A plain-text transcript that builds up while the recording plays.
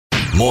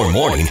more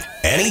morning,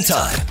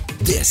 anytime.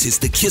 This is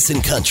the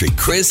Kissin' Country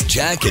Chris,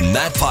 Jack, and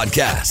Matt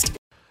podcast.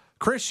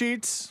 Chris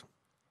Sheets,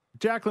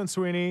 Jacqueline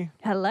Sweeney.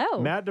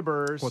 Hello. Matt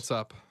DeBurs. What's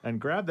up? And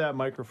grab that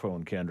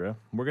microphone, Kendra.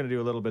 We're going to do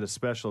a little bit of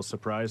special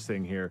surprise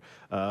thing here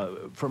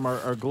from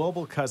our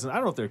global cousin. I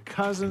don't know if they're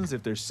cousins,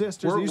 if they're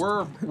sisters.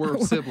 We're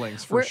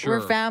siblings for sure.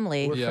 We're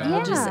family.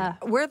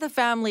 We're the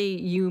family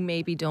you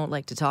maybe don't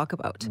like to talk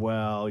about.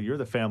 Well, you're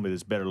the family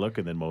that's better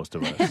looking than most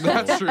of us.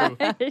 That's true.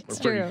 It's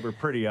true. We're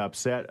pretty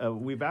upset.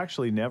 We've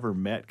actually never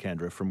met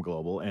Kendra from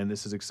Global, and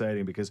this is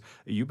exciting because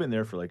you've been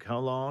there for like how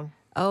long?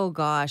 Oh,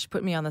 gosh,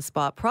 put me on the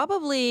spot.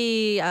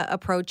 Probably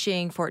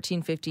approaching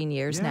 14, 15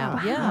 years now.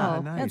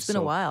 Yeah, nice. It's been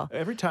a while.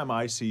 Every time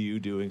I see you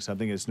doing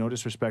something, it's no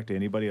disrespect to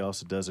anybody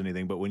else that does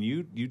anything, but when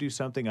you do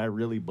something, I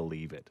really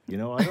believe it. You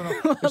know, I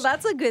don't know. Well,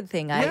 that's a good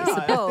thing, I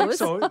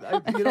suppose. I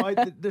think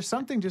so. There's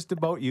something just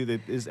about you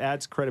that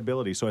adds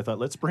credibility. So I thought,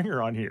 let's bring her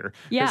on here.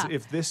 Yeah.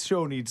 If this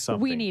show needs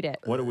something, We need it.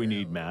 What do we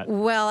need, Matt?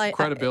 Well,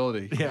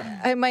 Credibility.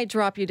 I might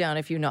drop you down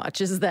a few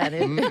notches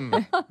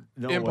then.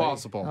 No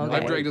Impossible. way.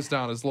 I've dragged us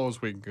down as low as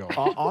we can go.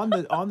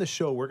 On the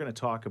show, we're going to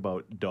talk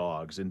about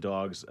dogs and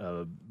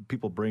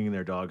people bringing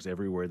their dogs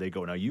everywhere they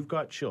go. Now, you've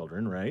got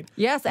children, right?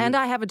 Yes, and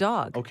I have a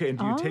dog. Okay, and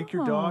do you take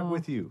your dog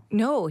with you?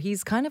 No,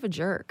 he's kind of a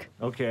jerk.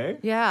 Okay.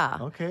 Yeah.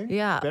 Okay.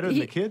 Yeah. Better than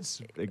the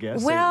kids, I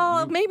guess.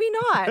 Well, maybe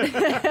not.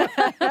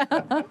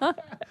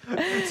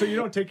 So you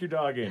don't take your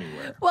dog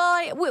anywhere?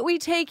 Well, we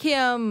take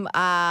him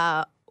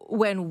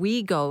when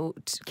we go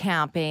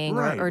camping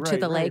or to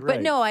the lake.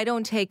 But no, I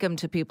don't take him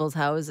to people's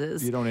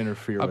houses. You don't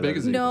interfere How with big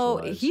is he? No,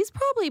 people's lives. he's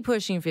probably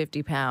pushing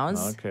 50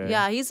 pounds. Okay.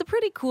 Yeah, he's a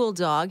pretty cool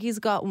dog. He's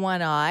got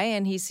one eye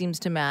and he seems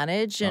to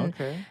manage. And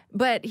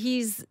But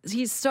he's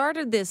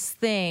started this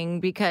thing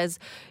because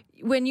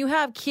when you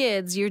have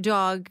kids, your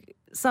dog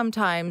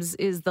sometimes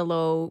is the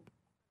low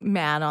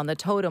man on the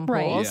totem pole.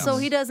 Right. So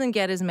Yes. he doesn't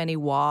get as many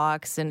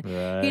walks and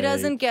he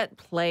doesn't get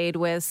played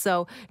with.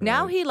 So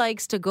now he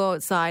likes to go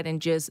outside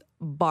and just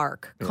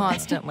bark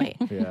constantly.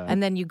 Yeah.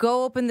 And then you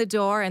go open the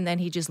door and then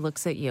he just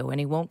looks at you and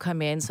he won't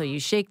come in. So you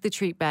shake the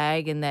treat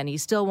bag and then he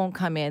still won't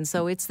come in.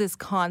 So it's this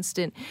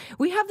constant,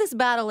 we have this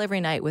battle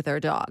every night with our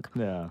dog.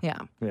 Yeah.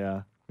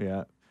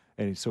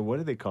 And so what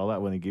do they call that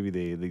when they give you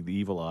the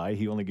evil eye?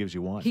 He only gives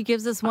you one. He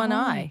gives us one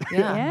eye.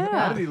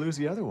 How did he lose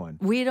the other one?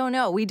 We don't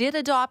know. We did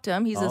adopt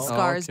him. He's a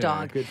Scars okay.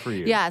 dog. Good for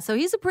you. Yeah, so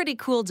he's a pretty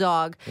cool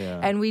dog, Yeah.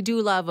 and we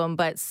do love him.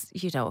 But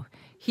he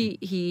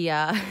He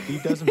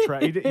doesn't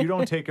try. You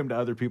don't take him to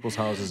other people's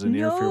houses and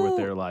interfere with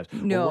their lives.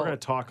 No. Well, we're going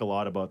to talk a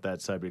lot about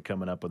that subject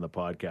coming up on the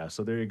podcast.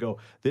 So there you go.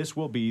 This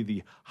will be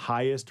the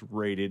highest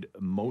rated,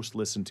 most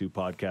listened to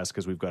podcast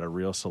because we've got a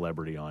real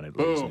celebrity on it.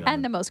 ladies and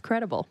And the most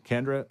credible.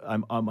 Kendra,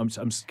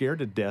 I'm scared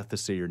to death to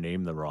say your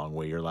name the wrong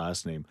way. Your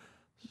last name,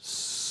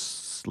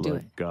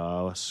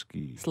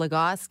 Slagowski.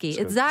 Slagowski.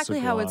 Exactly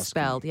how it's Slagowski.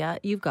 spelled. Yeah,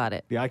 you've got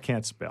it. Yeah, I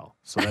can't spell.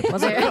 So that's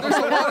There's a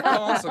lot of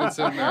consonants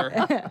in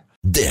there.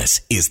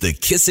 This is the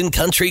Kissin'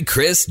 Country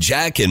Chris,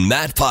 Jack, and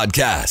Matt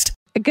podcast.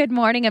 Good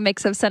morning. A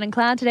mix of sun and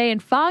cloud today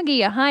and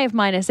foggy, a high of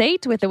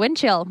 -8 with a wind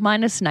chill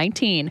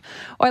 -19.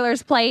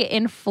 Oilers play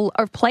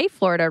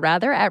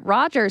Florida at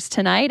Rogers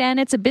tonight, and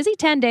it's a busy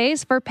 10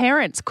 days for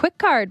parents. Quick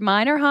Card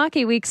Minor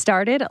Hockey Week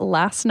started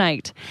last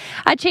night.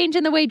 A change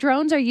in the way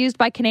drones are used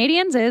by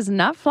Canadians is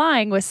not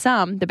flying with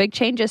some. The big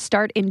changes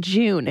start in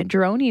June.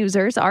 Drone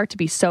users are to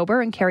be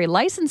sober and carry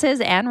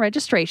licenses and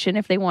registration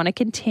if they want to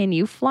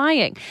continue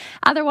flying.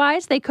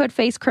 Otherwise, they could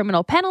face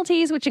criminal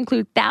penalties, which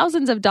include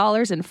thousands of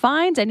dollars in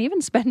fines and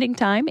even spending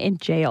time in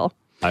jail.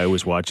 I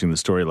was watching the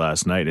story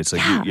last night. It's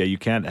like, you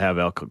can't have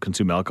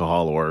consume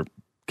alcohol or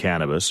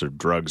cannabis or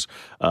drugs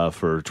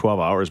for 12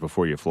 hours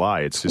before you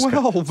fly. It's just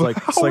it's like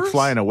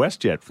flying a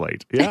WestJet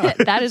flight. Yeah,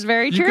 That is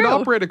very You true. can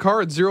operate a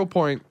car at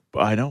 0.8,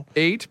 I know.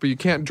 but you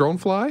can't drone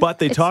fly? But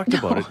they talked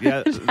about it.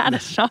 Yeah, That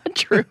is not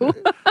true.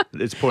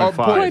 it's Oh,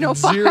 0.5.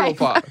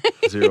 0.05.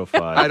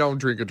 0.5. I don't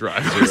drink and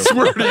drive. I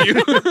swear to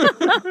you.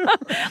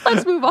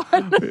 Let's move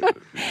on.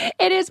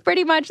 It is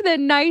pretty much the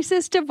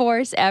nicest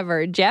divorce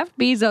ever. Jeff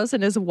Bezos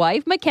and his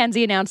wife,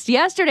 Mackenzie, announced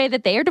yesterday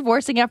that they are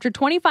divorcing after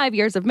 25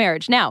 years of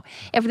marriage. Now,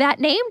 if that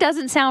name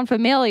doesn't sound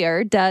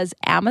familiar, does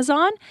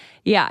Amazon?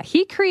 Yeah,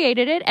 he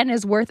created it and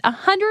is worth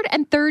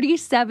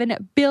 $137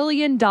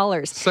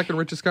 billion. Second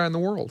richest guy in the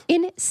world.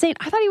 Insane.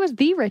 I thought he was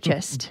the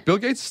richest. Bill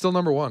Gates is still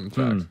number one, in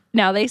fact.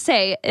 Now, they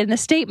say in the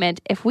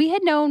statement, if we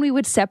had known we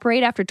would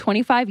separate after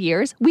 25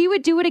 years, we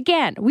would do it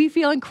again. We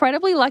feel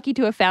incredibly lucky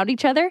to have found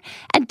each other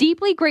and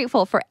deeply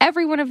grateful for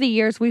every one of the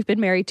years we've been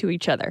married to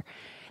each other.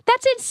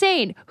 That's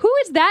insane. Who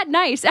is that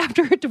nice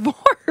after a divorce?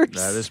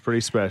 That is pretty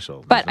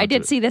special. But I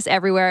did see this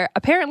everywhere.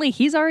 Apparently,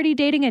 he's already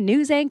dating a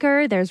news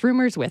anchor. There's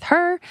rumors with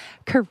her.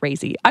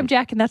 Crazy. I'm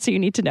Jack, and that's what you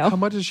need to know. How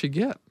much does she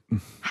get?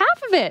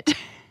 Half of it.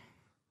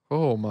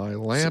 Oh, my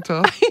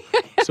Lanta.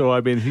 So,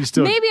 I mean, he's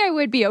still... Maybe I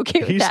would be okay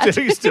with that.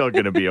 He's still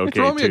going to be okay,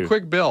 Throw me too. a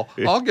quick bill.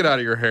 I'll get out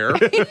of your hair.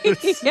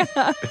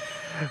 Yeah.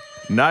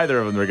 Neither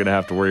of them are going to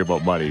have to worry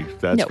about money,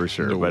 that's Nope. for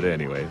sure. But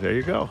anyway, there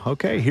you go.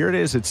 Okay, here it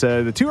is. It's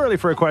the Too Early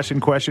for a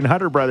Question.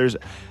 Hunter Brothers,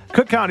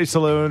 Cook County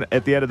Saloon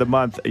at the end of the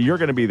month. You're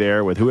going to be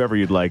there with whoever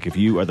you'd like if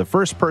you are the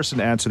first person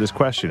to answer this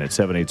question at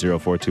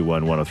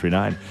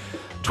 780-421-1039.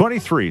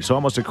 23, so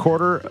almost a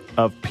quarter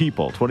of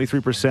people,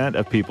 23%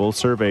 of people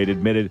surveyed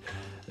admitted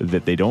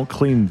that they don't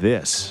clean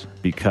this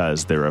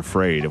because they're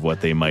afraid of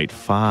what they might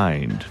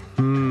find.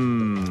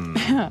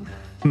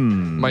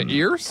 My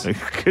ears?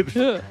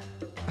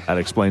 That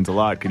explains a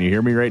lot. Can you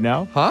hear me right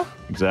now? Huh?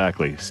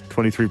 Exactly.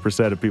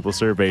 23% of people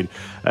surveyed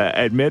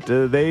admit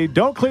they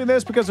don't clean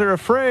this because they're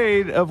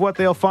afraid of what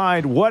they'll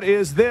find. What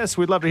is this?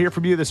 We'd love to hear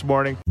from you this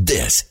morning.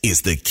 This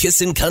is the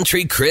Kissin'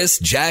 Country Chris,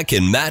 Jack,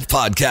 and Matt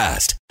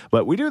podcast.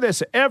 But we do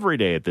this every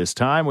day at this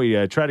time.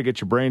 We try to get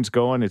your brains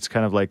going. It's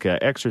kind of like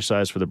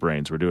exercise for the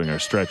brains. We're doing our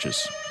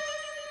stretches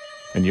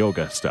and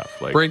yoga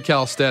stuff. Like Brain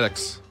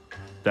calisthenics.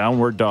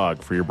 downward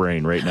dog for your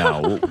brain right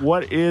now.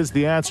 What is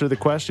the answer to the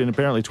question?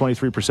 Apparently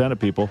 23% of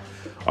people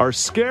are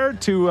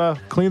scared to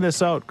clean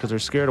this out because they're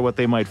scared of what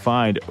they might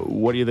find.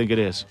 What do you think it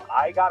is?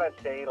 I gotta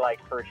say, like,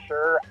 for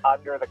sure,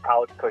 under the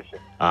couch cushion.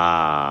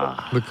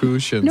 The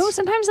cushions. No,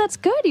 sometimes that's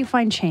good. You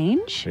find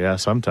change. Yeah,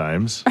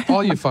 sometimes.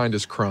 All you find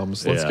is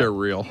crumbs. Let's Yeah. get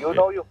real. You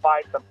know, you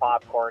find some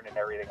popcorn and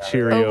everything.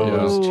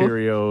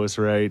 Cheerios,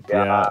 right?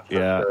 Yeah, for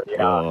yeah. sure,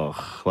 yeah.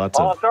 Oh, lots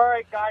Oh, of... it's all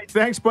right, guys.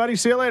 Thanks, buddy.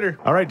 See you later.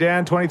 All right,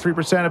 Dan,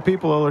 23% of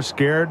people are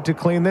scared to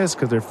clean this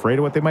because they're afraid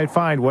of what they might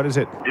find. What is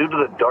it? Due to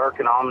the dark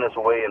and ominous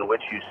way in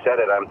which you said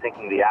it, I'm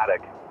thinking the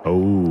attic.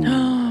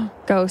 Oh.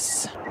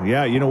 Ghosts.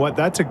 Yeah, you know what?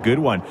 That's a good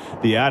one.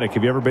 The attic.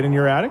 Have you ever been in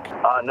your attic?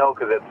 No,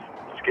 because it's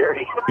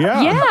scary.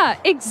 Yeah. Yeah,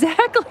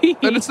 exactly.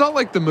 And it's not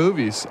like the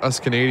movies, us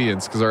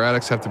Canadians, because our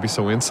attics have to be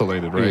so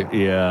insulated, right?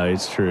 Yeah,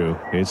 it's true.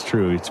 It's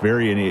true. It's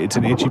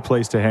an itchy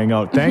place to hang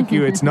out. Thank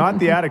you. It's not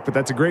the attic, but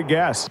that's a great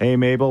guess. Hey,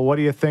 Mabel, what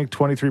do you think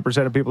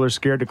 23% of people are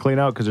scared to clean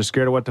out because they're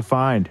scared of what to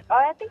find?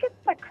 I think it's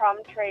the crumb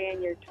tray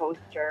in your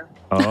toaster.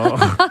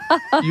 Oh,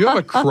 You have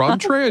a crumb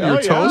tray in your Oh,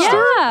 yeah.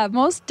 toaster? Yeah,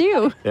 most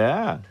do.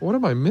 yeah. What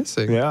am I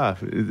missing? Yeah.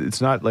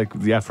 It's not like,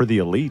 for the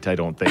elite, I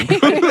don't think.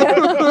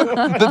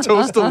 The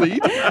toast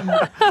elite?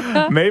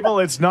 Mabel,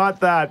 it's not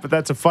that, but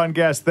that's a fun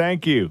guess.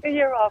 Thank you.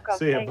 You're welcome.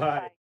 See ya, Thanks,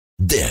 bye.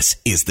 This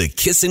is the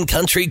Kissin'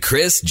 Country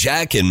Chris,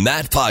 Jack, and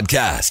Matt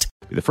podcast.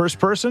 The first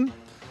person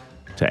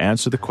to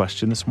answer the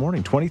question this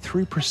morning.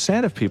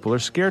 23% of people are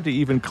scared to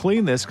even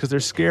clean this because they're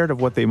scared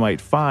of what they might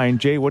find.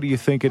 Jay, what do you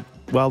think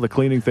the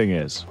cleaning thing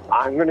is?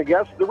 I'm gonna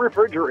guess the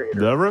refrigerator.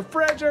 The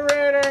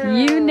refrigerator!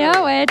 You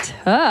know it.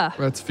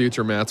 That's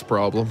future Matt's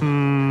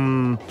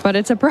problem. But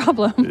it's a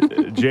problem.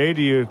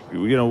 Jay,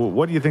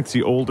 what do you think's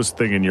the oldest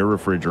thing in your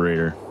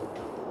refrigerator?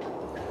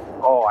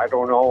 Oh, I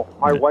don't know.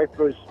 My wife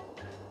was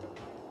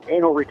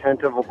anal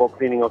retentive about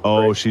cleaning out the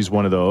Oh, fridge. she's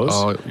one of those.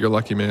 Oh, you're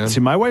lucky, man. See,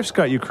 my wife's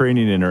got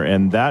Ukrainian in her,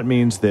 and that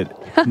means that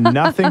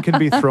nothing can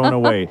be thrown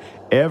away.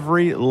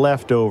 Every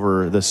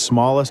leftover, the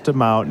smallest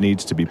amount,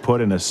 needs to be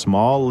put in a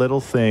small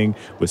little thing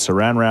with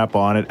saran wrap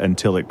on it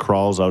until it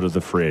crawls out of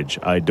the fridge.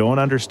 I don't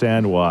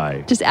understand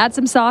why. Just add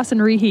some sauce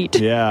and reheat.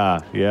 Yeah.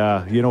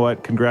 You know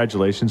what?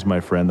 Congratulations, my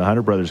friend. The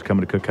Hunter Brothers are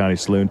coming to Cook County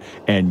Saloon,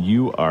 and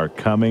you are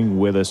coming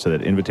with us to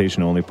that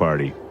invitation-only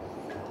party.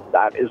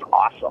 That is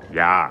awesome.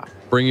 Yeah.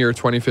 Bring your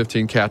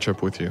 2015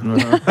 catch-up with you.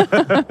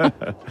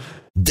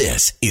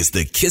 This is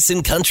the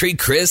Kissin' Country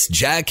Chris,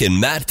 Jack, and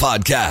Matt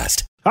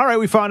podcast. All right,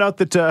 we found out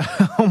that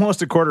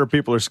almost a quarter of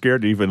people are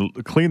scared to even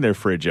clean their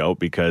fridge out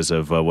because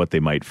of what they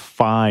might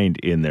find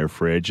in their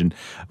fridge. And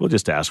we'll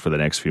just ask for the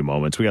next few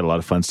moments. We got a lot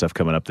of fun stuff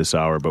coming up this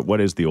hour, but what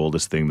is the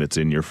oldest thing that's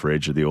in your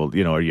fridge? Or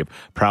are you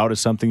proud of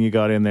something you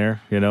got in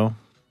there,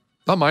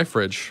 Not my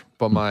fridge,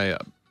 but my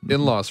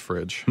in-laws'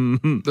 fridge.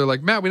 They're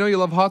like, Matt, we know you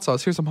love hot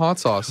sauce. Here's some hot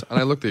sauce. And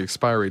I looked at the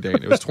expiry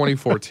date. It was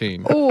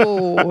 2014.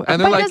 Oh, And but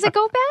they're like, does it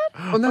go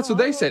bad? and that's what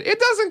they said. It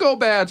doesn't go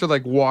bad. They're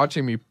like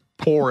watching me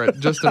pour it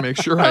just to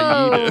make sure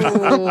I eat it.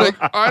 I'm like,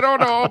 I don't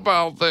know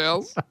about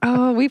this.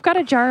 Oh, we've got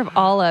a jar of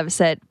olives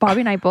that Bobby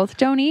and I both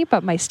don't eat,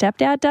 but my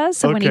stepdad does.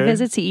 So when he Okay.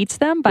 visits, he eats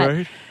them. But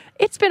Right.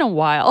 it's been a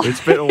while.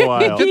 It's been a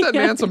while. Get that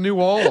man some new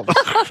olives.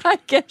 I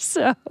guess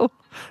so.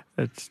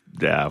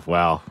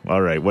 Wow.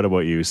 All right. What about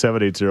you?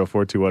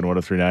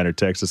 780-421-1039 or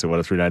text us at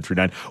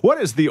 103939.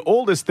 What is the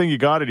oldest thing you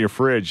got in your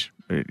fridge?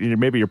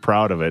 Maybe you're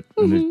proud of it.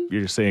 And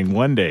you're saying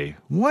one day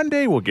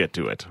we'll get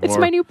to it. It's Or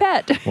my new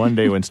pet. one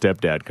day when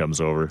stepdad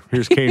comes over.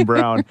 Here's Kane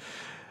Brown.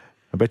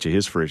 I bet you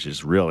his fridge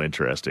is real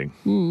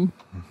interesting.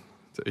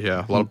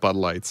 Yeah, a lot of Bud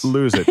Lights.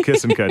 Lose it.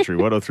 Kissin' Country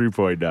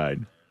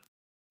 103.9.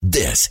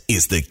 This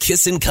is the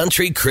Kissin'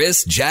 Country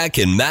Chris, Jack,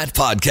 and Matt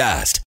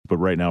podcast. But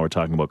right now we're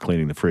talking about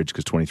cleaning the fridge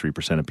because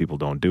 23% of people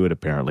don't do it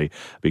apparently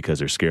because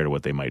they're scared of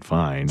what they might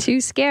find.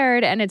 Too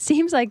scared, and it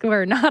seems like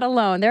we're not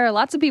alone. There are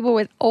lots of people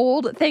with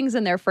old things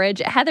in their fridge.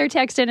 Heather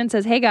texted in and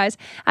says, hey guys,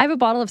 I have a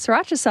bottle of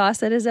sriracha sauce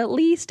that is at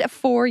least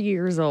 4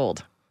 years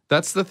old.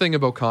 That's the thing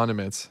about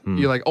condiments.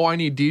 You're like, oh, I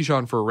need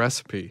Dijon for a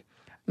recipe.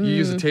 You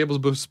use a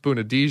tablespoon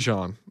of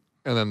Dijon.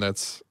 And then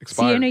that's See you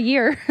expired. in a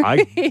year.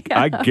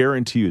 I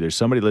guarantee you there's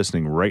somebody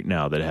listening right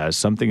now that has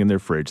something in their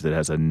fridge that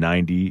has a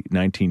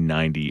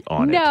 1990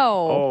 on it.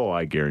 No. Oh,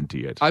 I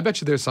guarantee it. I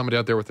bet you there's somebody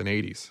out there with an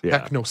 80s. Yeah.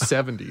 Heck no,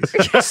 70s.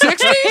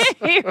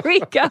 60s? Here we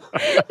go.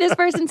 This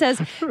person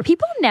says,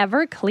 people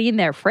never clean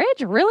their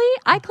fridge.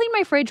 Really? I clean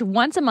my fridge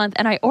once a month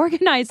and I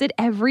organize it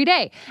every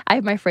day. I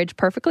have my fridge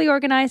perfectly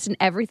organized and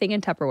everything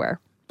in Tupperware.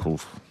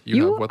 Poof.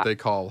 You have what they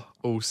call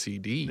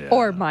OCD.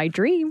 Or my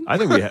dream. I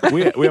think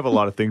we have a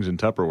lot of things in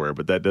Tupperware,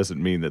 but that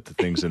doesn't mean that the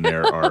things in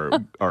there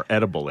are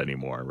edible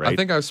anymore, right? I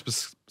think I have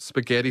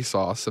spaghetti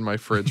sauce in my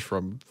fridge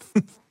from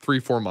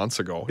 3-4 months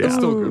ago. It's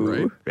still good,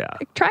 right? Yeah.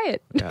 Try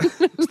it. Yeah.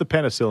 It's the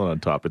penicillin on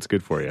top. It's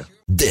good for you.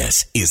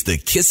 This is the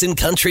Kissin'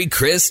 Country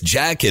Chris,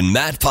 Jack, and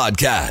Matt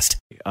podcast.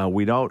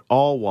 We don't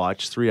all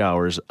watch 3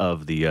 hours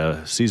of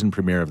the season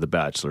premiere of The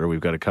Bachelor. We've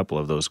got a couple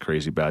of those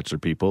crazy Bachelor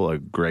people,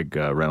 Greg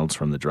Reynolds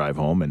from The Drive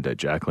Home and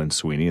Jacqueline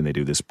Sweeney, and they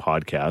do this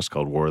podcast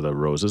called War of the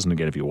Roses. And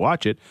again, if you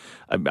watch it,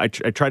 I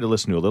tried to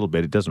listen to a little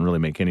bit. It doesn't really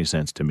make any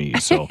sense to me.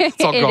 So It is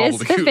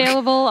gobbledygook.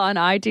 available on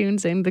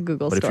iTunes and the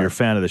Google But Store. if you're a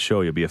fan of the show,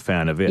 you'll be a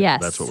fan of it.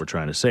 Yes. That's what we're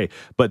trying to say.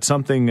 But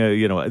something,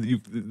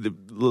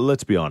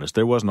 let's be honest,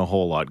 there wasn't a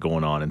whole lot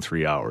going on in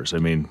 3 hours. I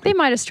mean, They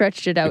might have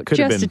stretched it out could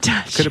have just been a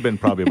touch. could have been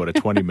probably about a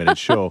 20-minute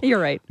show. You're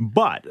right.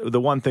 But the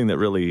one thing that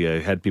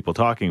really had people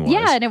talking was...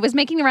 Yeah, and it was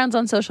making the rounds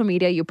on social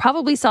media. You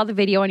probably saw the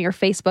video on your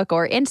Facebook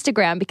or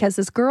Instagram because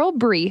this girl,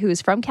 Brie,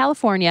 who's from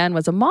California and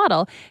was a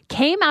model,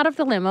 came out of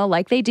the limo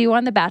like they do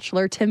on The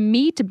Bachelor to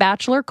meet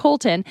Bachelor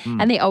Colton,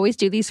 and they always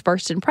do these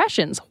first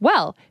impressions.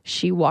 Well,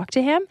 she walked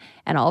to him,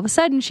 and all of a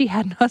sudden she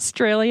had an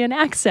Australian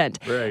accent.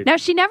 Right. Now,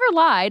 she never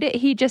lied.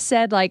 He just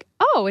said like,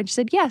 oh, and she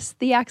said, yes,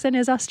 the accent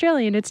is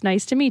Australian. It's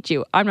nice to meet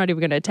you. I'm not even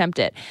going to attempt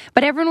it.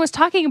 But everyone was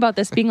talking about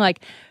this being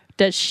like,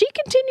 does she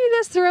continue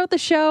this throughout the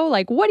show?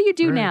 Like, what do you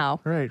do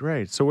now?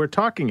 Right. So we're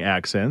talking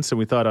accents, and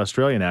we thought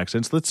Australian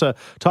accents. Let's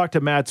talk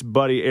to Matt's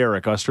buddy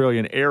Eric,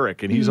 Australian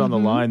Eric, and he's on the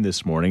line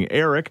this morning.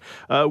 Eric,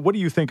 what do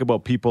you think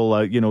about people,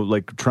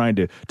 like trying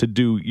to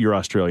do your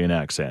Australian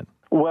accent?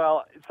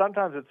 Well,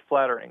 sometimes it's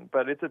flattering,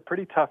 but it's a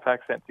pretty tough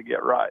accent to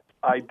get right.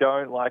 I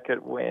don't like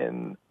it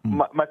when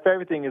my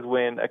favorite thing is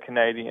when a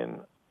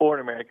Canadian or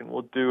an American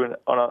will do an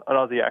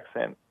Aussie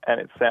accent, and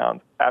it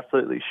sounds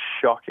absolutely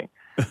shocking.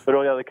 But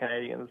all the other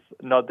Canadians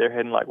nod their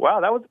head and like,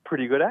 wow, that was a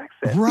pretty good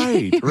accent.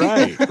 Right.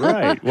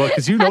 Well,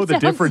 because you know the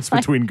difference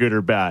between good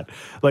or bad.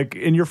 Like,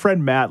 and your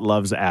friend Matt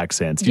loves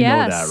accents. You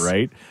know that,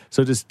 right?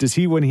 So does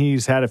he, when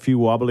he's had a few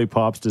wobbly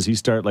pops, does he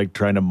start like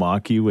trying to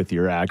mock you with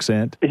your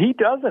accent? He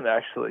doesn't,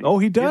 actually. Oh,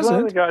 he doesn't? He's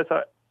one of the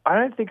guys I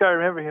don't think I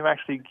remember him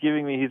actually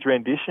giving me his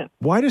rendition.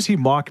 Why does he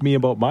mock me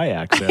about my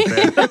accent,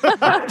 man?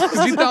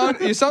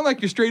 You sound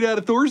like you're straight out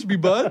of Thorsby,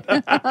 bud.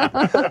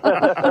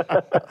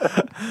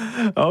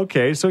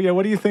 Okay, so yeah,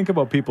 what do you think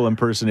about people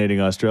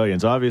impersonating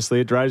Australians? Obviously,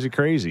 it drives you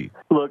crazy.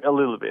 Look, a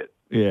little bit.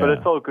 Yeah. But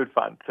it's all good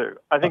fun, too.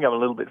 I think I'm a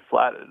little bit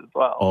flattered as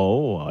well.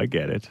 Oh, I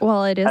get it.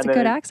 Well, it is And a good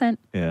then- accent.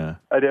 Yeah.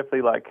 I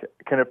definitely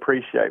can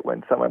appreciate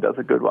when someone does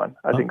a good one.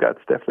 I think that's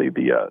definitely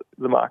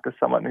the mark of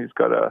someone who's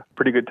got a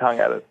pretty good tongue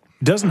at it.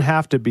 Doesn't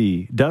have to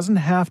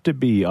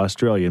be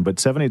Australian, but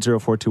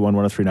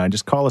 780-421-1039.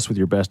 Just call us with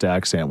your best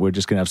accent. We're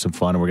just going to have some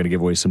fun, and we're going to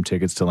give away some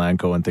tickets to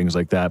Lanco and things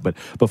like that. But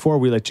before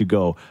we let you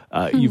go,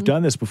 you've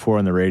done this before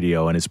on the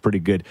radio, and it's pretty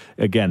good.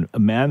 Again, a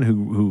man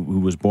who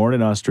was born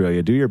in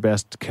Australia. Do your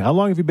best. How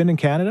long have you been in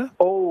Canada?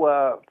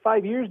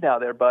 5 years now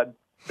there, bud.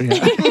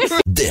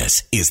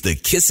 This is the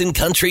Kissin'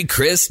 Country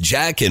Chris,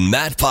 Jack, and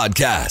Matt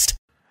podcast.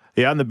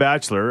 Yeah, on The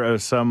Bachelor,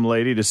 some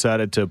lady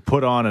decided to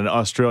put on an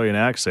Australian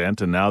accent,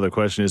 and now the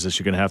question is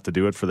she going to have to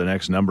do it for the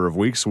next number of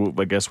weeks?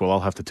 I guess we'll all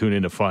have to tune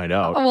in to find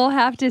out. We'll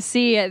have to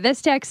see.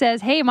 This text says,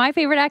 hey, my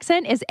favorite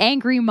accent is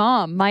angry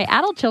mom. My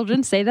adult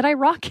children say that I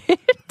rock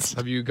it.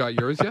 Have you got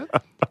yours yet?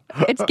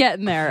 It's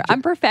getting there.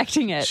 I'm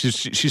perfecting it.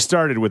 She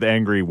started with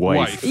angry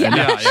wife.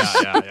 Yeah.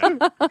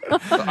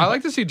 I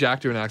like to see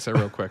Jack do an accent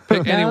real quick.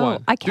 Pick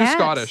anyone. I can't. Do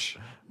Scottish.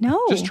 No.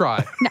 Just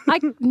try.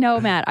 No,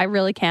 Matt, I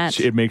really can't.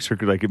 It makes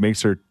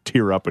her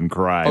tear up and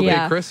cry. Okay,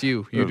 Yeah. Chris,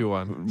 you do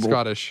one.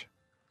 Scottish.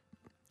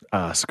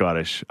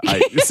 Scottish. I'm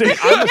the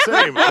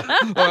same.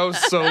 Oh, that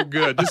was so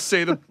good. Just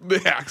say the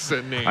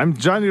accent name. I'm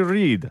Johnny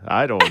Reed.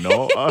 I don't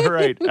know. All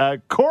right.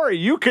 Corey,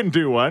 you can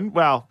do one.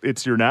 Well,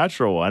 it's your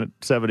natural one.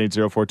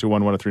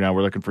 780-421-1039.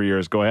 We're looking for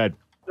yours. Go ahead.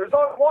 There's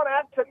only one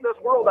accent in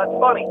this world that's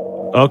funny.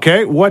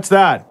 Okay. What's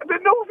that? The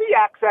Novi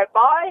accent,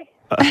 bye.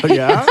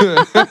 Yeah?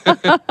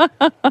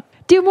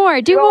 Do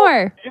more.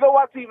 More. You know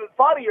what's even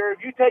funnier?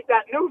 If you take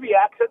that Novi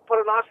accent, put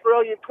an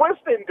Australian twist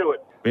into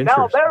it.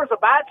 Now there's a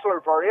Bachelor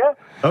for you.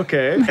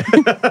 Okay.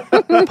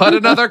 Put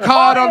another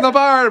card on the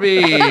Barbie.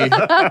 Bloody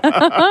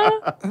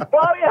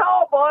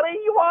hell, buddy.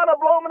 You want a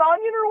blooming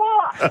onion or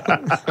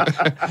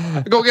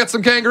what? Go get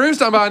some kangaroos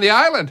down behind the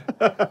island.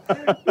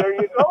 There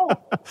you go.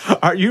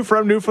 Are you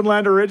from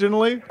Newfoundland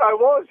originally? I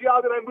was, yeah.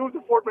 Then I moved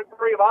to Fort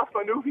McMurray and lost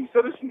my Newfie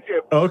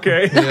citizenship.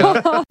 Okay.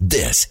 Yeah.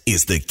 This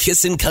is the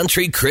Kissin'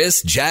 Country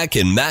Chris, Jack,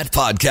 and Matt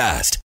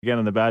podcast. Again,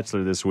 on The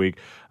Bachelor this week,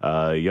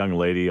 a young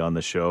lady on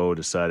the show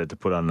decided to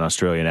put on an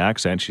Australian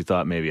accent. She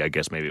thought maybe it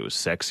was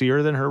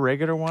sexier than her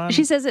regular one.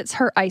 She says it's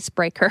her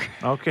icebreaker.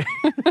 Okay.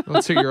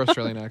 Let's hear your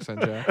Australian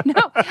accent, Jack.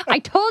 No, I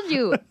told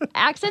you.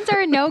 Accents are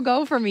a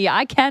no-go for me.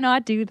 I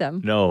cannot do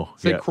them. No.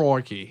 Say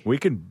crikey. We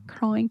can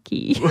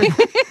Cronky.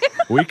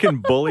 we can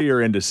bully her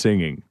into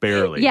singing,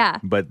 barely. Yeah.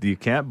 But you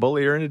can't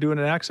bully her into doing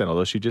an accent,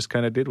 although she just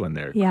kind of did one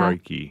there. Yeah.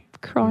 Crikey.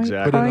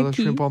 Exactly. Put another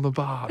shrimp on the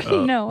barbie.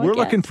 No, I We're can't.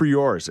 looking for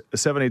yours.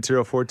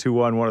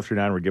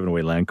 780-421-1039. We're giving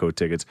away Lanco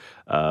tickets.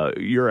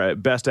 Your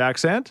best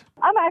accent?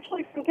 I'm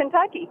actually from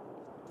Kentucky.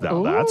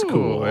 No, that's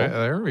cool.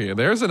 There we go.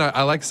 There's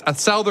I like a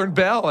Southern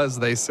belle, as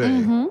they say.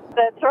 Mm-hmm.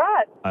 That's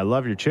right. I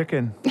love your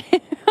chicken.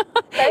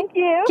 Thank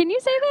you. Can you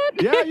say that?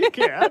 Yeah, you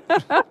can.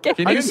 Okay.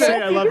 Can I you didn't say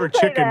I love her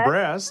say chicken that.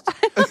 breast.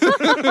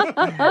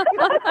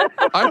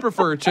 I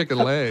prefer chicken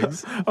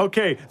legs.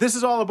 Okay, this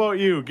is all about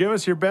you. Give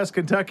us your best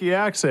Kentucky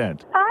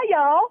accent. Hi,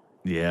 y'all.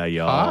 Yeah,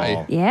 y'all.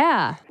 Hi.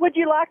 Yeah. Would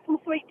you like some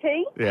sweet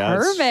tea? Yeah,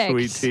 it's Perfect.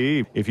 sweet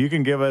tea. If you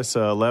can give us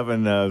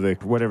 11,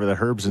 the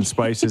herbs and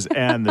spices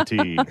and the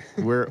tea,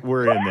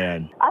 we're in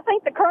then. I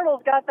think the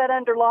Colonel's got that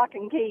under lock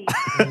and key.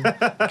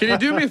 Can you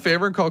do me a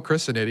favor and call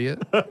Chris an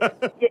idiot?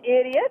 You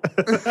idiot.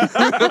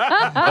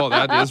 Oh,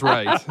 that is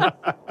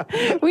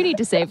right. We need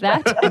to save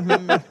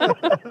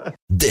that.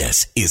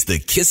 This is the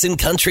Kissin'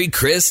 Country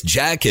Chris,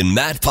 Jack, and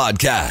Matt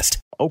podcast.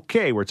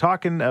 Okay, we're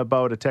talking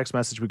about a text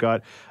message we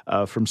got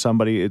from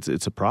somebody.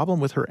 It's a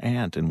problem with her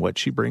aunt and what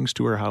she brings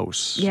to her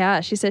house.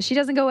 Yeah, she says she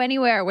doesn't go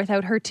anywhere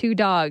without her 2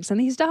 dogs, and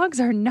these dogs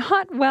are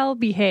not well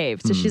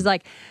behaved. So she's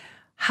like,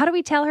 how do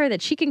we tell her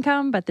that she can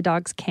come, but the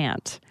dogs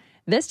can't?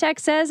 This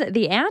text says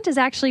the aunt is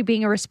actually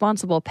being a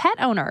responsible pet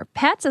owner.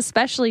 Pets,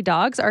 especially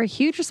dogs, are a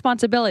huge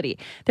responsibility.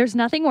 There's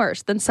nothing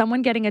worse than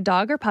someone getting a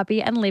dog or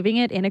puppy and leaving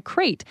it in a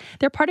crate.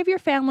 They're part of your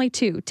family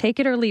too.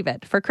 Take it or leave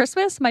it. For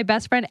Christmas, my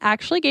best friend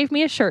actually gave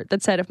me a shirt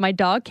that said, if my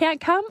dog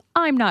can't come,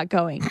 I'm not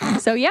going.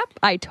 So, yep,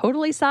 I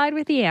totally side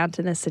with the aunt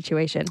in this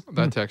situation.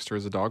 That texter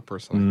is a dog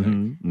person, I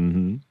think.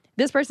 Mm-hmm.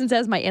 This person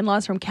says, my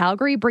in-laws from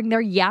Calgary bring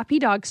their yappy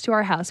dogs to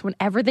our house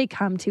whenever they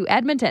come to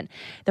Edmonton.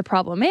 The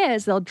problem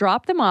is they'll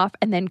drop them off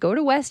and then go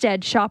to West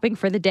Edge shopping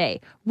for the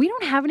day. We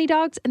don't have any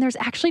dogs and there's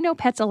actually no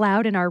pets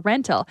allowed in our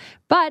rental.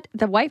 But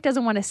the wife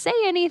doesn't want to say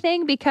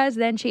anything because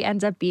then she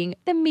ends up being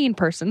the mean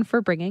person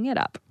for bringing it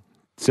up.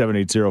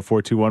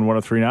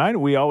 780-421-1039.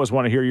 We always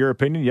want to hear your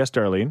opinion. Yes,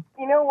 Darlene.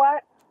 You know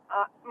what?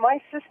 My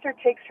sister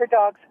takes her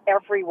dogs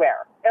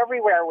everywhere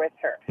with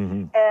her.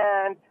 Mm-hmm.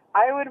 And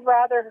I would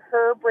rather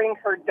her bring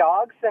her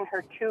dogs than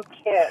her 2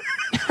 kids.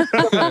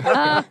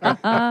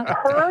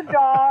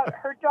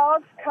 her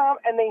dogs come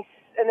and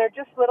they're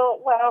just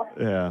little,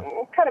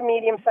 kind of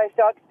medium-sized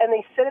dogs, and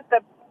they sit at the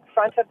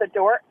front of the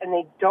door and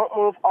they don't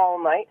move all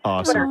night.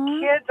 Awesome. But her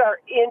kids are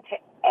into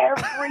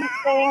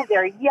everything.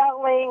 They're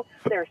yelling.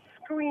 They're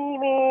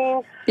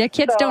screaming. Yeah,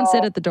 kids don't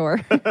sit at the door.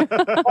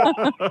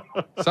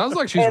 Sounds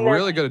like she's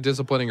really good at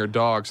disciplining her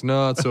dogs,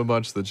 not so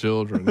much the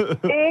children.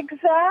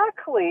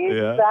 Exactly.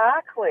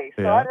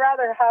 So I'd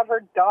rather have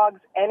her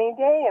dogs any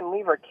day and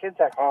leave her kids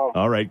at home.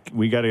 All right,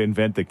 we got to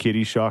invent the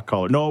kitty shock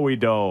collar. No, we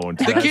don't.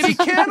 The kitty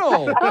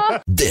kennel.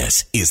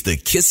 This is the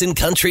Kissin'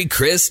 Country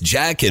Chris,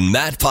 Jack, and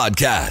Matt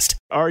podcast.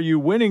 Are you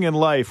winning in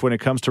life when it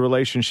comes to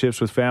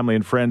relationships with family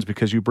and friends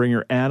because you bring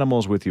your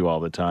animals with you all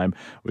the time?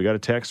 We got a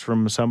text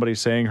from somebody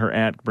saying her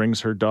aunt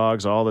brings her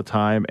dogs all the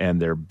time and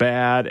they're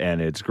bad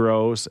and it's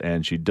gross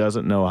and she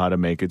doesn't know how to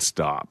make it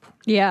stop.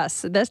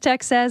 Yes, this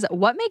text says,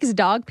 what makes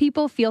dog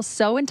people feel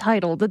so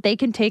entitled that they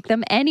can take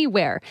them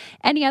anywhere?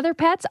 Any other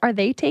pets, are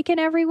they taken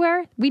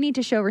everywhere? We need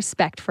to show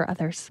respect for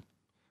others.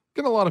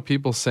 Get a lot of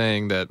people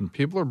saying that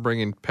people are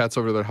bringing pets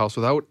over to their house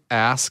without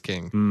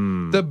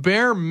asking. The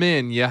bare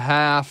min, you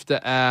have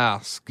to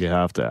ask. You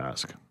have to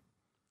ask.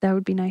 That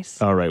would be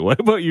nice. All right, what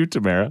about you,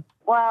 Tamara?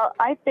 Well,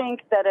 I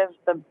think that if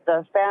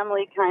the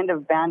family kind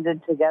of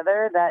banded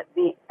together, that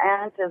the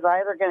aunt is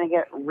either going to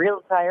get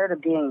real tired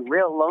of being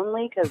real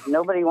lonely because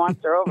nobody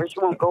wants her over. She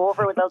won't go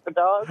over without the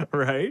dog.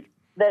 Right.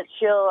 That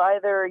she'll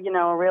either,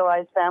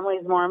 realize family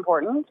is more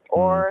important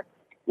or...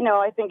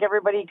 I think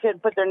everybody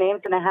could put their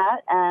names in a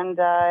hat and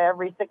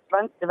every 6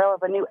 months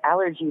develop a new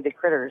allergy to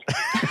critters.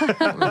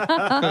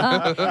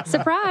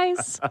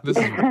 Surprise. This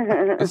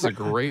is a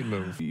great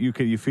move.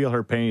 You feel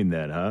her pain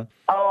then, huh?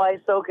 Oh, I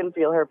so can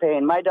feel her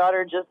pain. My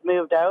daughter just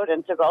moved out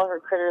and took all her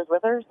critters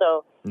with her,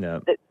 so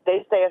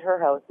they stay at her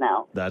house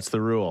now. That's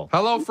the rule.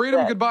 Hello,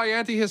 freedom. Goodbye,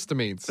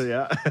 antihistamines.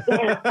 Yeah.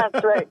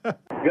 That's right.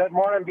 Good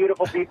morning,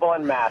 beautiful people,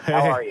 and Matt.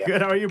 How are you?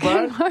 Good. How are you,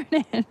 bud? Good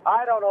morning.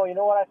 I don't know. You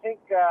know what? I think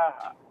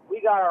we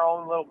got our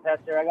own little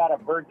pets there. I got a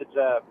bird that's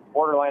a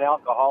borderline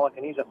alcoholic,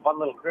 and he's a fun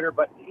little critter,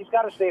 but he's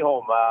got to stay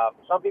home.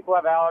 Some people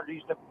have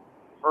allergies to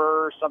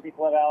fur. Some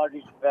people have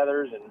allergies to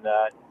feathers, and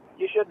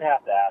you shouldn't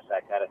have to ask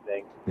that kind of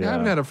thing. Yeah. I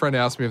haven't had a friend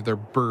ask me if their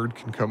bird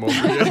can come over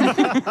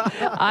yet.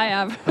 I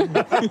have.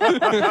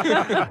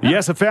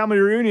 Yes, a family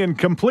reunion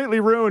completely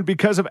ruined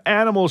because of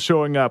animals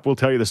showing up. We'll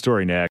tell you the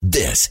story next.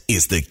 This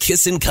is the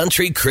Kissin'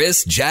 Country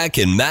Chris, Jack,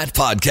 and Matt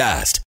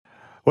podcast.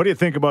 What do you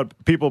think about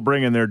people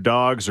bringing their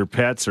dogs or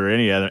pets or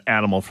any other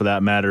animal for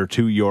that matter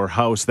to your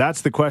house? That's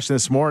the question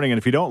this morning. And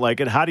if you don't like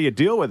it, how do you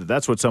deal with it?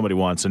 That's what somebody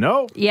wants to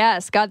know.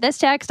 Yes, got this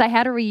text. I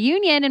had a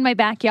reunion in my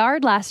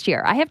backyard last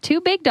year. I have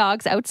 2 big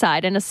dogs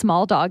outside and a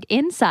small dog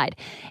inside.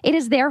 It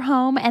is their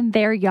home and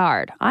their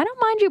yard. I don't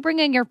mind you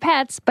bringing your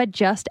pets, but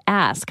just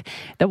ask.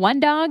 The one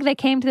dog that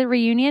came to the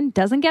reunion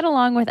doesn't get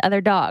along with other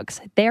dogs.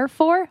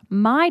 Therefore,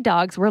 my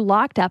dogs were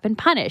locked up and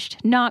punished.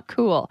 Not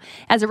cool.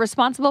 As a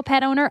responsible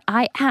pet owner,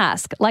 I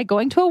ask. Like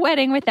going to a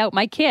wedding without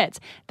my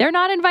kids. They're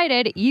not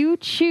invited. You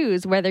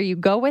choose whether you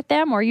go with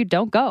them or you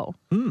don't go.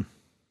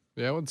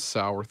 Yeah, it would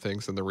sour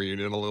things in the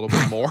reunion a little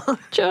bit more.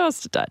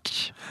 Just a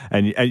touch.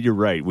 And you're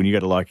right. When you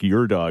got to lock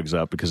your dogs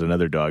up because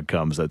another dog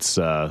comes, that's...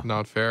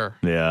 not fair.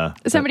 Yeah.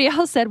 Somebody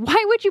else said,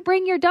 why would you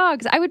bring your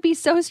dogs? I would be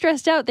so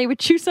stressed out. They would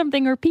chew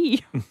something or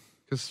pee.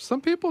 Because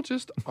some people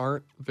just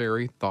aren't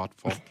very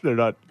thoughtful. They're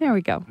not... There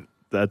we go.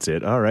 That's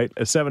it. All right.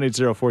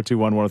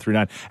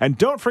 780-421-1039. And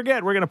don't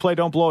forget, we're going to play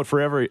Don't Blow It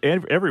for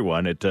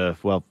everyone at,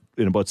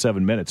 in about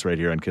 7 minutes right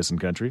here on Kissin'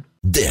 Country.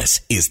 This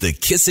is the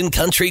Kissin'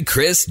 Country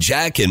Chris,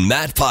 Jack, and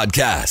Matt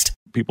podcast.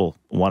 People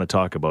want to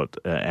talk about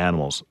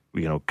animals,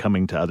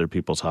 coming to other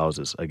people's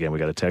houses. Again, we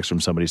got a text from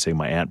somebody saying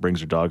my aunt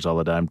brings her dogs all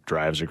the time,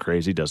 drives her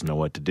crazy, doesn't know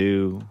what to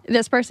do.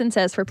 This person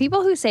says, for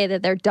people who say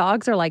that their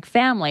dogs are like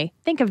family,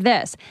 think of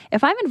this.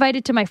 If I'm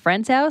invited to my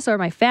friend's house or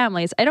my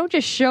family's, I don't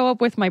just show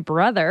up with my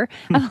brother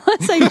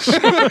unless I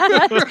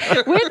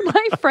chat with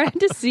my friend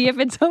to see if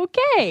it's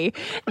okay.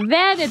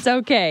 Then it's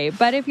okay.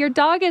 But if your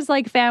dog is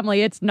like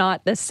family, it's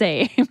not the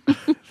same.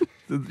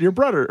 Your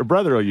brother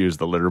will use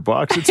the litter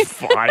box. It's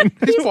fine.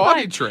 He's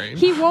potty trained.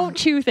 He won't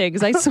chew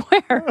things, I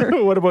swear.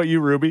 What about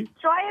you, Ruby?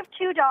 So I have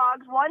 2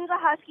 dogs. One's a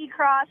Husky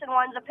cross and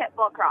one's a Pit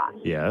Bull cross.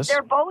 Yes.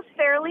 They're both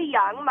fairly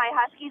young. My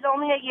Husky's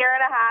only 1.5 years.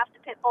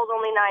 The Pit Bull's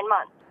only 9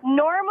 months.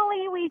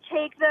 Normally, we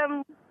take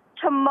them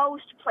to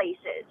most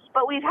places,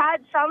 but we've had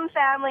some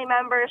family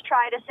members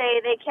try to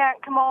say they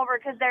can't come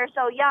over because they're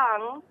so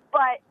young,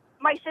 but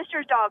my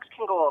sister's dogs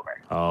can go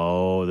over.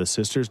 Oh, the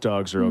sister's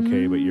dogs are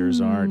okay, but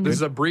yours aren't. This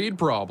is a breed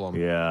problem.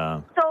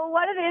 Yeah. So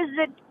what it is,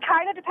 it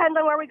kind of depends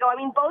on where we go. I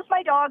mean, both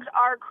my dogs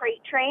are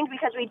crate trained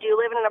because we do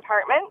live in an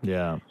apartment.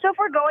 Yeah. So if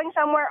we're going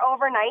somewhere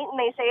overnight and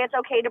they say it's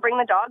okay to bring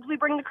the dogs, we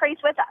bring the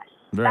crates with us.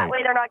 Right. That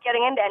way they're not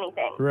getting into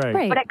anything.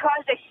 Right. But it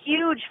caused a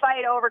huge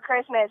fight over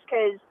Christmas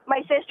because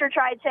my sister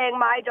tried saying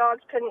my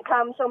dogs couldn't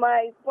come, so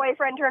my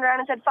boyfriend turned around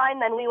and said, fine,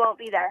 then we won't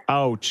be there.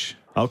 Ouch.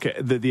 Okay,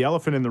 the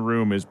elephant in the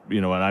room is,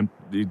 and I'm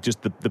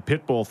just the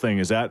Pit Bull thing.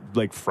 Is that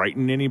like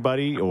frighten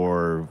anybody,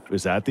 or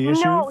is that the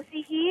issue? No,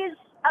 see, he's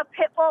a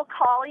Pit Bull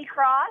Collie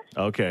cross.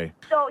 Okay.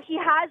 So he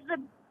has the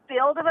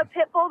build of a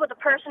Pit Bull with the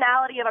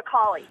personality of a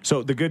Collie.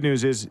 So the good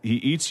news is he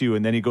eats you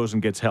and then he goes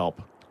and gets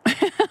help.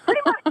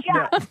 Pretty much,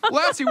 yeah.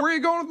 Lassie, where are you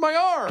going with my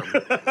arm?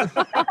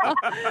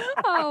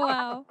 Oh,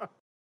 wow.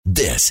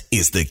 This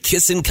is the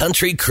Kissin'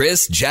 Country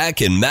Chris,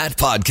 Jack, and Matt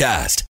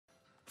podcast.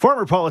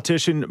 Former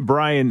politician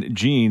Brian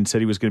Jean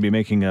said he was going to be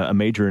making a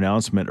major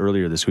announcement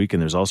earlier this week,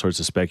 and there's all sorts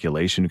of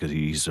speculation because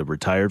he's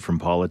retired from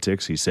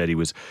politics. He said he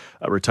was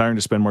retiring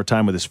to spend more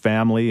time with his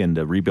family and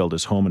rebuild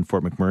his home in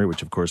Fort McMurray,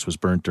 which, of course, was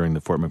burnt during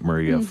the Fort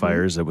McMurray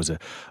fires. That was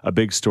a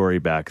big story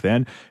back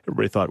then.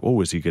 Everybody thought, oh,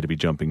 was he going to be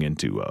jumping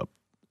into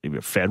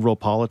federal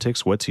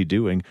politics? What's he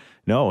doing?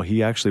 No,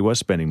 he actually was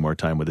spending more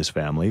time with his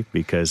family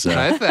because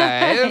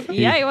Yeah,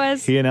 he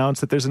was. He announced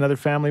that there's another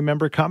family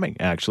member coming,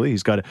 actually.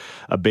 He's got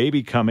a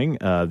baby coming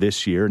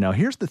this year. Now,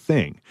 here's the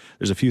thing.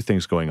 There's a few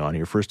things going on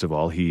here. First of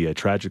all, he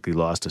tragically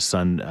lost a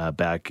son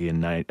back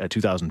in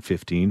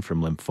 2015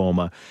 from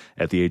lymphoma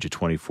at the age of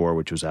 24,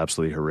 which was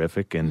absolutely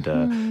horrific,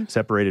 and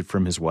separated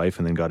from his wife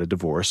and then got a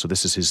divorce. So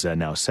this is his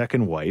now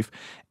second wife,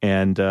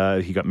 and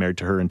he got married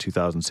to her in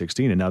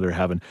 2016, and now they're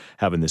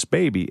having this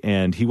baby,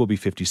 and he will be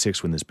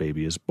 56 when this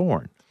baby is born.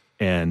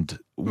 And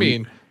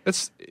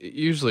it's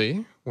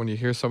usually when you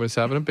hear somebody's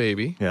having a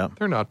baby,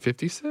 they're not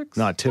 56.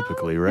 Not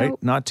typically, right? Nope.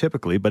 Not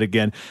typically. But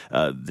again,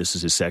 this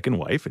is his second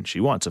wife, and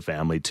she wants a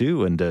family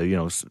too. And,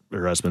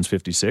 her husband's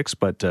 56,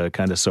 but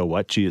kind of so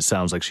what? It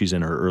sounds like she's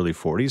in her early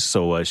 40s.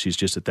 So she's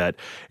just at that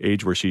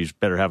age where she's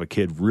better have a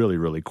kid really,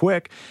 really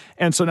quick.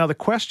 And so now the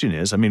question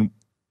is,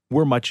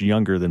 we're much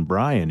younger than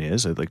Brian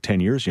is, like 10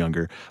 years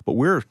younger, but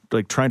we're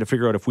like trying to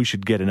figure out if we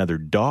should get another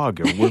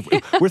dog. Or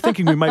we're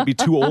thinking we might be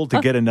too old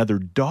to get another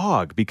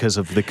dog because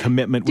of the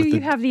commitment Do you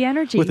have the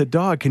energy? with a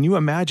dog. Can you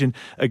imagine,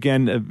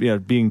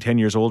 again, being 10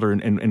 years older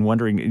and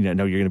wondering, you're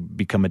going to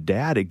become a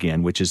dad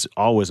again, which is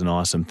always an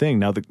awesome thing.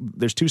 Now,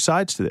 there's two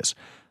sides to this.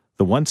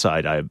 The one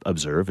side I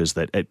observe is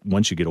that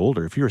once you get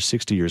older, if you're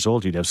 60 years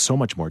old, you'd have so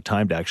much more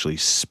time to actually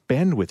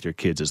spend with your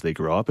kids as they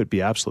grow up. It'd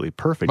be absolutely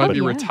perfect. Might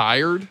be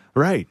retired.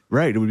 Right.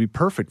 It would be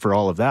perfect for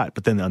all of that.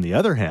 But then on the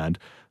other hand,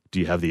 do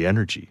you have the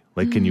energy?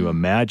 Like, can you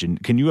imagine?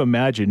 Can you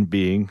imagine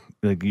being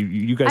like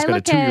you guys got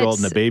a 2-year-old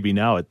and a baby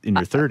now in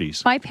your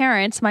 30s? My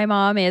parents, my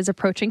mom is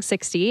approaching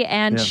 60,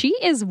 and she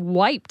is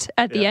wiped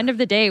at the end of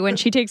the day when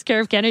she takes care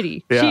of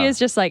Kennedy. Yeah. She is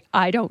just like,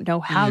 I don't know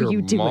how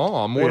you do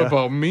Mom, what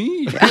about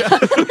me? I'm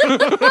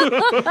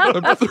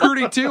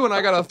 32 and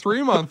I got a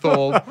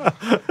 3-month-old,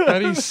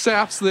 and he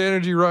saps the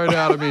energy right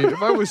out of me.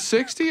 If I was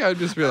 60, I'd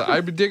just be like,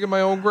 I'd be digging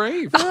my own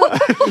grave.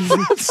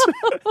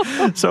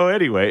 So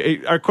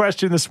anyway, our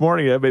question this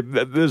morning, I mean,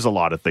 there's a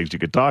lot of things you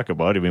could talk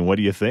about. I mean, what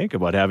do you think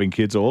about having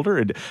kids older?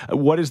 And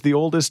what is the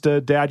oldest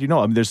dad you know?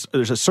 I mean,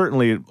 there's a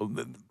certainly,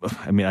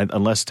 I mean,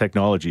 unless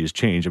technology has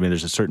changed, I mean,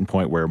 there's a certain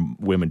point where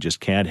women just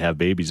can't have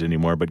babies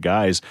anymore, but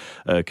guys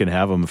can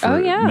have them.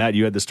 Matt,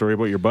 you had the story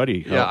about your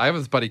buddy. Yeah, I have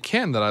this buddy,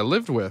 Ken, that I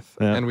lived with,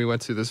 and we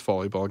went to this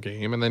volleyball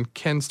game, and then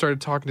Ken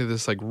started talking to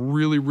this like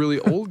really, really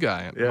old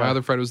guy. And my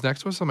other friend was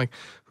next to us. I'm like,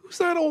 who's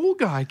that old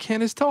guy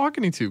Ken is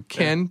talking to?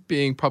 Ken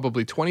being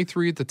probably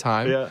 23 at the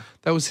time. Yeah.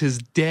 That was his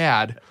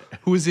dad,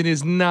 who was in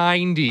his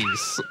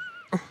 90s.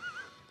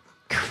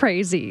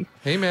 Crazy.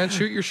 Hey, man,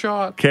 shoot your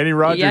shot. Kenny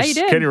Rogers. Yeah, he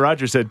did. Kenny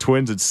Rogers had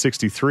twins at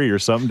 63 or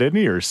something, didn't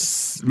he? Or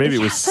maybe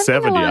it was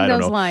 70. I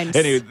don't know. Lines.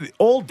 Anyway,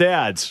 old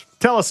dads.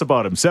 Tell us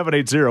about them.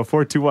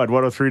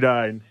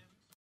 780-421-1039.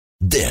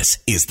 This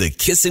is the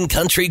Kissin'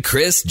 Country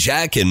Chris,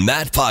 Jack, and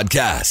Matt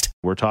podcast.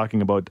 We're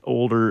talking about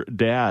older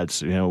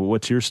dads. You know,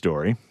 what's your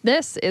story?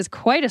 This is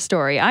quite a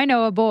story. I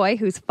know a boy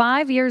who's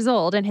 5 years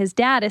old, and his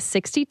dad is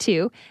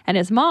 62, and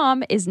his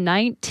mom is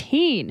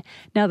 19.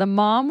 Now, the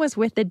mom was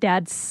with the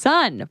dad's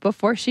son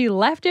before she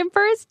left him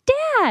for his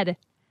dad.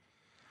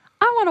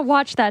 I want to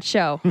watch that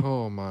show.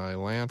 Oh, my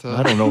Lanta.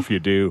 I don't know if you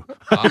do.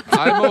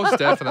 I most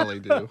definitely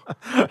do.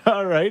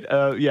 All right.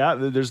 Yeah,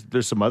 there's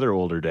some other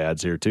older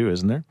dads here too,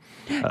 isn't there?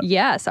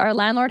 Yes. Our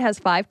landlord has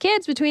 5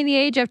 kids between the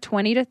age of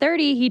 20 to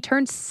 30. He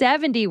turned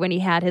 70 when he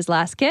had his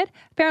last kid.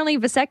 Apparently,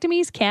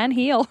 vasectomies can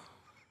heal.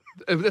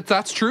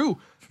 That's true.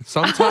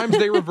 Sometimes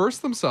they reverse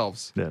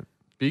themselves. Yeah.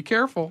 Be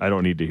careful. I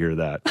don't need to hear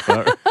that.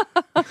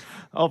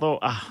 Although,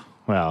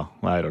 well,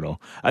 I don't know.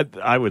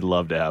 I would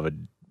love to have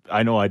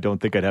I know I don't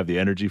think I'd have the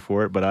energy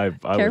for it, but I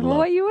Careful would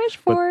what you wish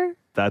for.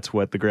 That's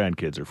what the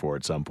grandkids are for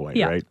at some point,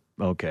 yeah. Right?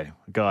 Okay,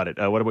 got it.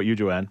 What about you,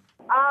 Joanne?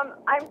 I'm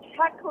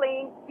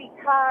chuckling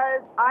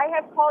because I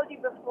have called you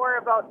before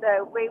about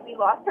the way we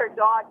lost our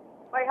dog.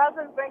 My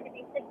husband's going to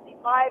be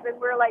 65, and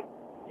we're like,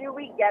 do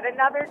we get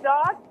another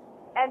dog?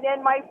 And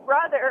then my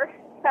brother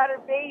had a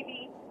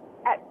baby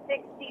at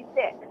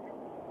 66.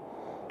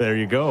 There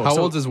you go. How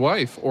old's his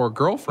wife or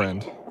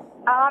girlfriend?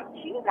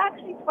 She's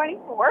actually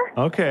 24.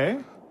 Okay.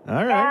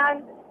 All right.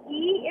 And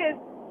he's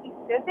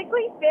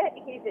physically fit.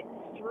 He's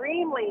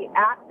extremely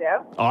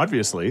active.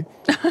 Obviously.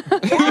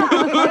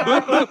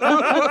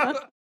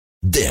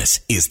 This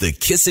is the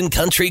Kissin'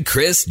 Country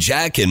Chris,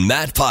 Jack, and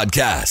Matt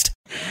podcast.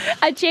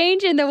 A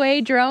change in the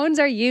way drones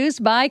are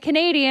used by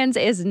Canadians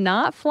is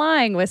not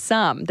flying with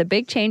some. The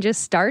big changes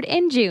start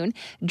in June.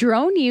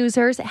 Drone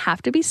users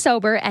have to be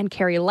sober and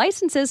carry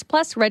licenses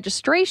plus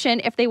registration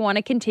if they want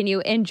to continue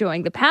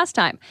enjoying the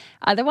pastime.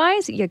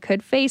 Otherwise, you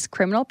could face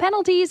criminal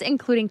penalties,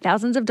 including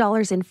thousands of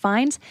dollars in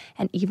fines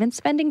and even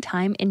spending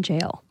time in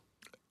jail.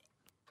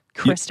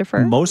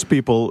 Christopher? Most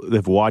people that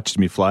have watched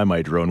me fly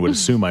my drone would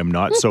assume I'm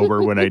not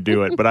sober when I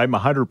do it, but I'm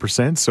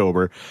 100%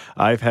 sober.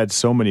 I've had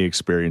so many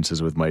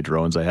experiences with my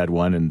drones. I had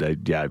one, and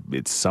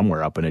it's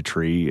somewhere up in a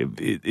tree.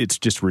 It's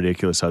just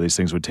ridiculous how these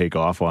things would take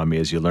off on me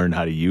as you learn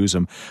how to use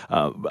them.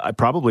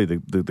 Probably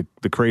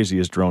the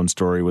craziest drone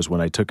story was when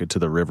I took it to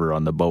the river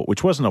on the boat,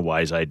 which wasn't a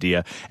wise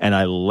idea, and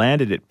I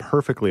landed it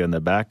perfectly on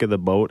the back of the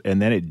boat,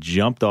 and then it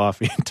jumped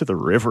off into the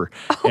river,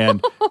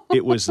 and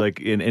it was like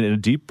in a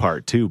deep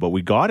part too, but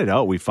we got it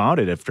out. We found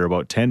it after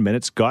about 10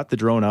 minutes, got the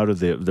drone out of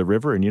the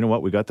river, and you know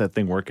what? We got that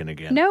thing working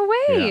again. No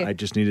way. Yeah, I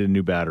just needed a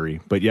new battery.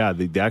 But yeah,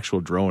 the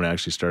actual drone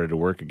actually started to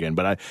work again.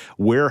 But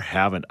what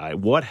haven't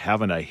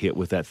I hit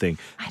with that thing?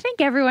 I think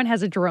everyone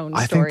has a drone story.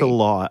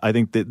 I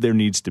think that there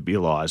needs to be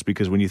laws,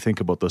 because when you think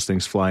about those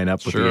things flying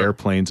up with the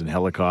airplanes and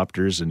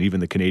helicopters, and even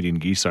the Canadian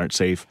geese aren't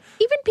safe.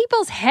 Even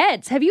people's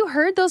heads. Have you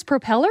heard those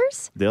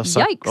propellers? They'll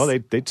suck. Yikes. Oh,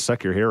 they'd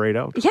suck your hair right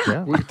out.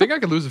 Yeah. You think I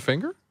could lose a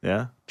finger?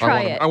 Yeah.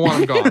 Try it. I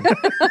want them gone.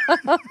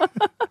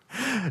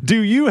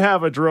 Do you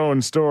have a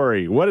drone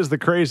story? What is the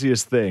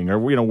craziest thing? Or,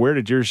 where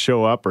did yours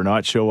show up or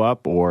not show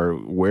up? Or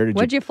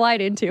what'd you fly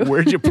it into?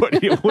 What'd you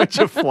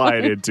fly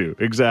it into?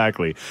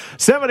 Exactly.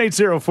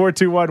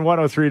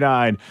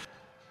 780-421-1039.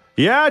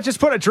 Yeah, just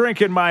put a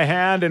drink in my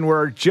hand and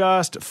we're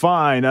just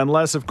fine.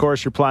 Unless, of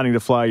course, you're planning to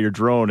fly your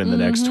drone in the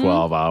next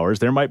 12 hours.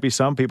 There might be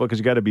some people, because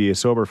you got to be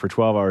sober for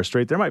 12 hours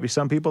straight, there might be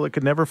some people that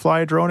could never fly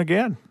a drone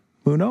again.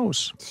 Who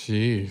knows?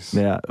 Jeez.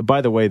 Yeah.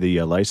 By the way,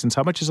 the license,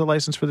 how much is a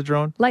license for the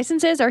drone?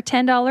 Licenses are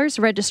 $10.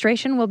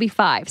 Registration will be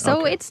 $5.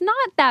 So it's not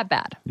that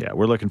bad. Yeah,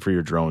 we're looking for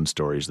your drone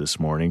stories this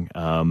morning.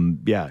 You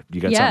got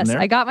something there? Yes,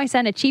 I got my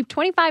son a cheap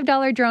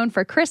 $25 drone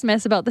for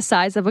Christmas about the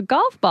size of a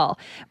golf ball,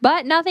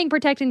 but nothing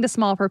protecting the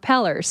small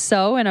propellers.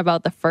 So in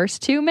about the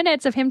first 2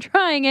 minutes of him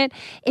trying it,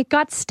 it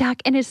got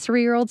stuck in his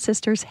 3-year-old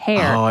sister's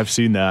hair. Oh, I've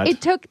seen that. It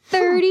took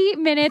 30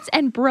 minutes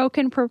and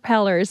broken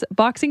propellers.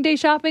 Boxing Day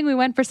shopping, we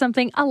went for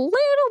something a little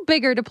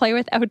bigger to play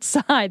with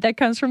outside. That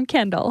comes from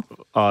Kendall.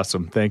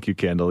 Awesome. Thank you,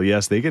 Kendall.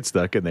 Yes, they get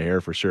stuck in the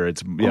hair for sure.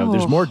 It's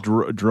there's more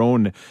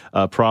drone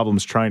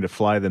problems trying to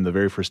fly them the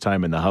very first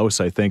time in the house,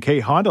 I think. Hey,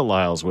 Honda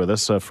Lyle's with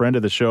us, a friend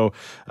of the show.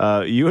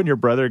 You and your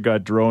brother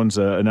got drones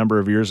a number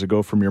of years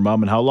ago from your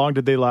mom, and how long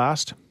did they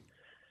last?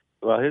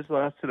 Well, his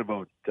lasted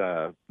about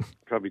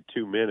probably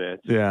 2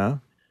 minutes. Yeah.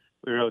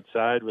 We were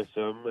outside with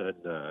him,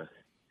 and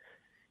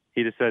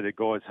he decided to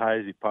go as high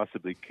as he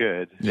possibly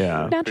could. Yeah.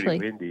 It was Naturally.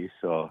 pretty windy,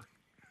 so...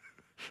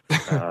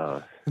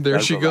 there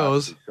she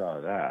goes.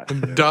 Saw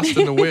that. Dust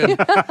in the wind.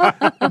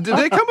 Did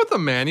they come with a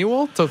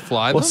manual to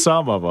fly them? Well,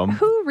 some of them.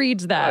 Who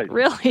reads that,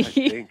 really? I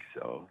think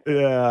so.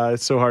 Yeah,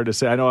 it's so hard to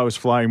say. I know I was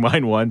flying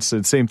mine once,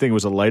 and same thing,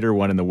 was a lighter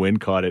one, and the wind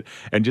caught it.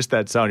 And just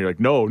that sound, you're like,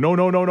 no.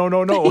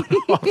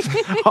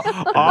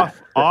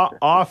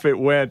 Off it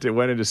went. It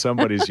went into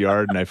somebody's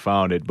yard, and I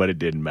found it, but it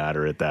didn't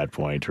matter at that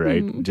point,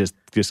 right? Just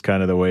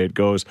kind of the way it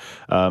goes.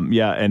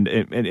 And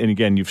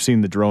again, you've seen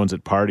the drones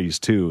at parties,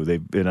 too.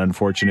 They've been an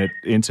unfortunate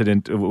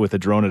incident with a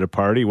drone at a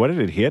party. What did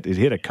it hit? It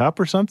hit a cup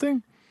or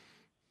something?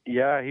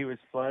 Yeah, he was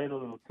flying a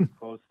little too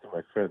close to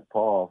my friend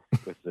Paul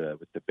with the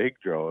big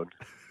drone,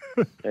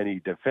 and he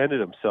defended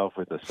himself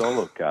with a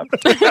solo cup.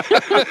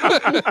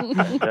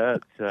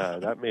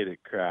 That made it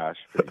crash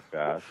pretty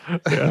fast.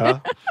 Yeah,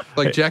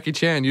 like Jackie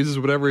Chan uses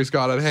whatever he's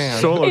got at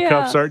hand. Solo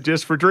cups aren't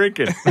just for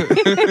drinking.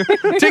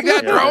 Take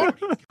that, drone.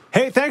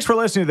 Hey, thanks for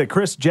listening to the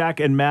Chris, Jack,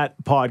 and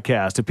Matt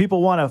podcast. If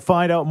people want to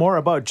find out more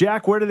about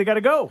Jack, where do they got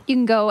to go? You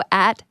can go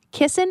at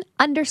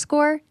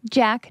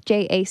Kissin_Jack,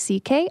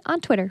 Jack,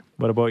 on Twitter.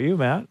 What about you,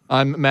 Matt?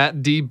 I'm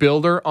Matt D.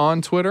 Builder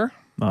on Twitter.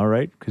 All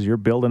right, because you're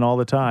building all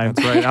the time.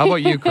 That's right. How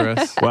about you,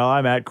 Chris? Well,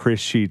 I'm at Chris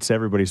Sheets.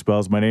 Everybody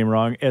spells my name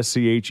wrong,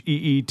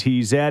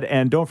 SCHEETZ.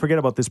 And don't forget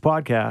about this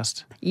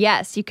podcast.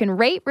 Yes, you can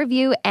rate,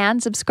 review,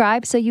 and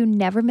subscribe so you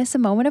never miss a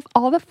moment of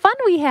all the fun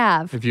we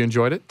have. If you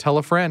enjoyed it, tell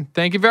a friend.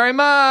 Thank you very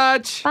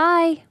much.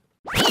 Bye.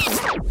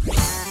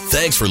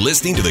 Thanks for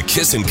listening to the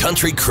Kissin'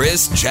 Country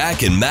Chris,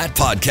 Jack, and Matt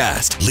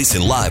podcast.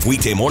 Listen live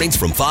weekday mornings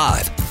from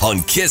 5 on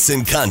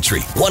Kissin'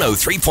 Country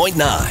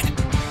 103.9.